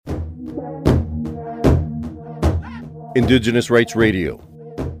Indigenous Rights Radio,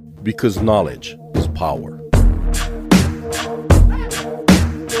 because knowledge is power.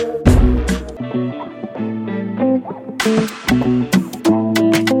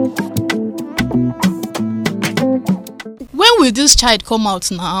 When will this child come out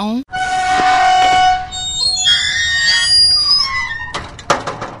now?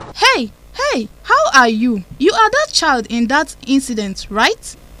 Hey, how are you? You are that child in that incident,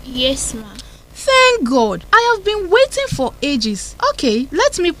 right? Yes, ma. Thank God. I have been waiting for ages. Okay,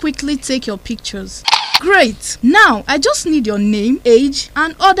 let me quickly take your pictures. Great. Now, I just need your name, age,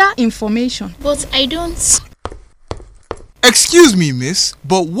 and other information. But I don't... Excuse me, miss,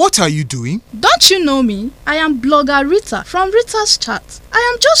 but what are you doing? Don't you know me? I am blogger Rita from Rita's Chat.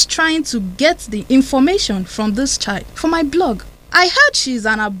 I am just trying to get the information from this child for my blog. I heard she is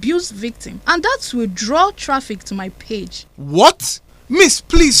an abuse victim, and that will draw traffic to my page. What? Miss,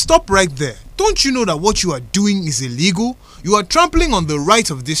 please stop right there. Don't you know that what you are doing is illegal? You are trampling on the right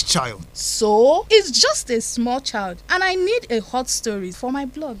of this child. So, it's just a small child, and I need a hot story for my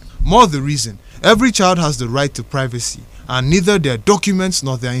blog. More the reason. Every child has the right to privacy, and neither their documents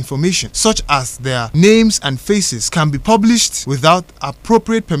nor their information, such as their names and faces, can be published without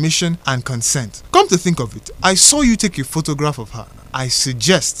appropriate permission and consent. Come to think of it, I saw you take a photograph of her. I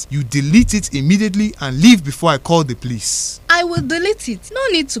suggest you delete it immediately and leave before I call the police. I will delete it. No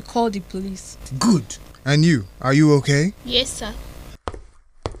need to call the police. Good. And you, are you okay? Yes, sir.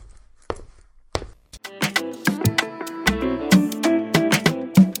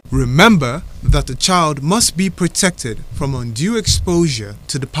 Remember that a child must be protected from undue exposure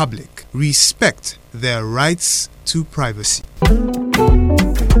to the public. Respect their rights to privacy.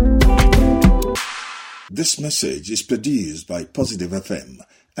 This message is produced by Positive FM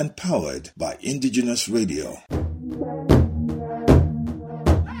and powered by Indigenous Radio.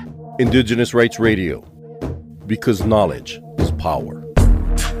 Indigenous Rights Radio, because knowledge is power.